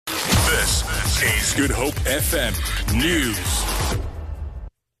This is Good Hope FM News.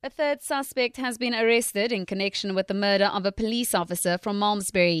 A third suspect has been arrested in connection with the murder of a police officer from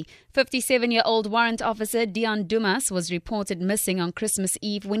Malmesbury. 57-year-old warrant officer Dion Dumas was reported missing on Christmas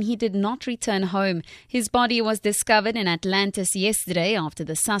Eve when he did not return home. His body was discovered in Atlantis yesterday after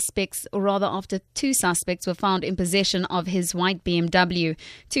two suspects were found in possession of his white BMW.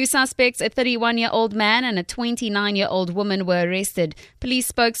 Two suspects, a 31-year-old man and a 29-year-old woman, were arrested.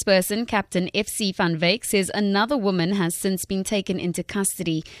 Police spokesperson Captain FC van Wyk says another woman has since been taken into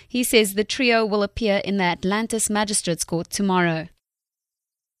custody. He says the trio will appear in the Atlantis Magistrates Court tomorrow.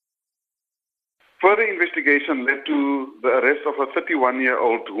 Further investigation led to the arrest of a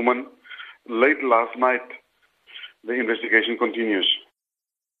 31-year-old woman late last night. The investigation continues.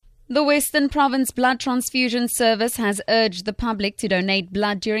 The Western Province Blood Transfusion Service has urged the public to donate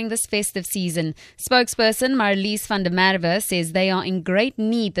blood during this festive season. Spokesperson Marlies van der Merwe says they are in great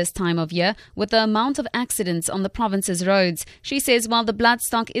need this time of year with the amount of accidents on the province's roads. She says while the blood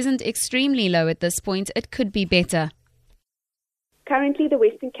stock isn't extremely low at this point, it could be better. Currently, the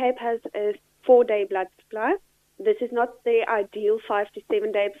Western Cape has a 4-day blood supply. This is not the ideal 5 to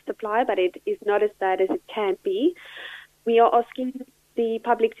 7 day supply, but it is not as bad as it can be. We are asking the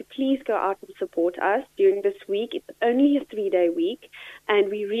public to please go out and support us during this week. It's only a 3-day week, and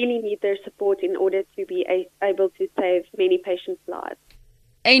we really need their support in order to be able to save many patients' lives.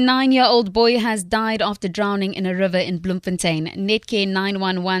 A 9-year-old boy has died after drowning in a river in Bloemfontein. Netcare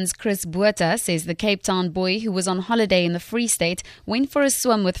 911's Chris Botha says the Cape Town boy, who was on holiday in the Free State, went for a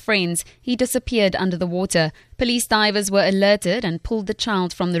swim with friends. He disappeared under the water. Police divers were alerted and pulled the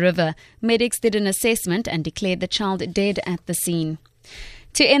child from the river. Medics did an assessment and declared the child dead at the scene.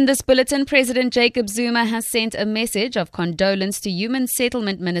 To end this bulletin, President Jacob Zuma has sent a message of condolence to Human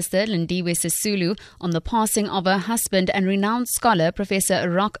Settlement Minister Lindiwe Sisulu on the passing of her husband and renowned scholar Professor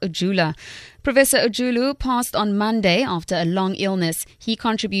Rock Ojula. Professor Ojulu passed on Monday after a long illness. He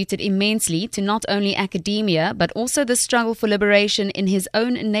contributed immensely to not only academia but also the struggle for liberation in his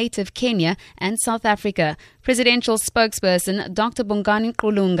own native Kenya and South Africa. Presidential spokesperson Dr. Bongani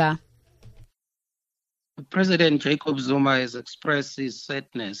Qulunga. President Jacob Zuma has expressed his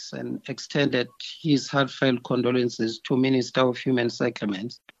sadness and extended his heartfelt condolences to Minister of Human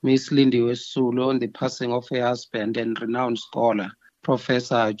Settlements, Ms. Lindiwe Sisulu, on the passing of her husband and renowned scholar,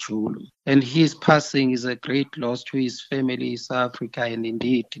 Professor Ojulu. And his passing is a great loss to his family, South Africa, and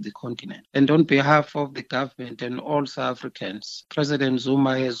indeed to the continent. And on behalf of the government and all South Africans, President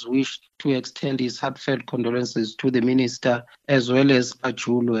Zuma has wished to extend his heartfelt condolences to the minister as well as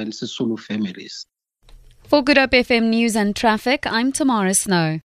Ojulu and Sisulu families. For Good Hope FM News and Traffic, I'm Tamara Snow.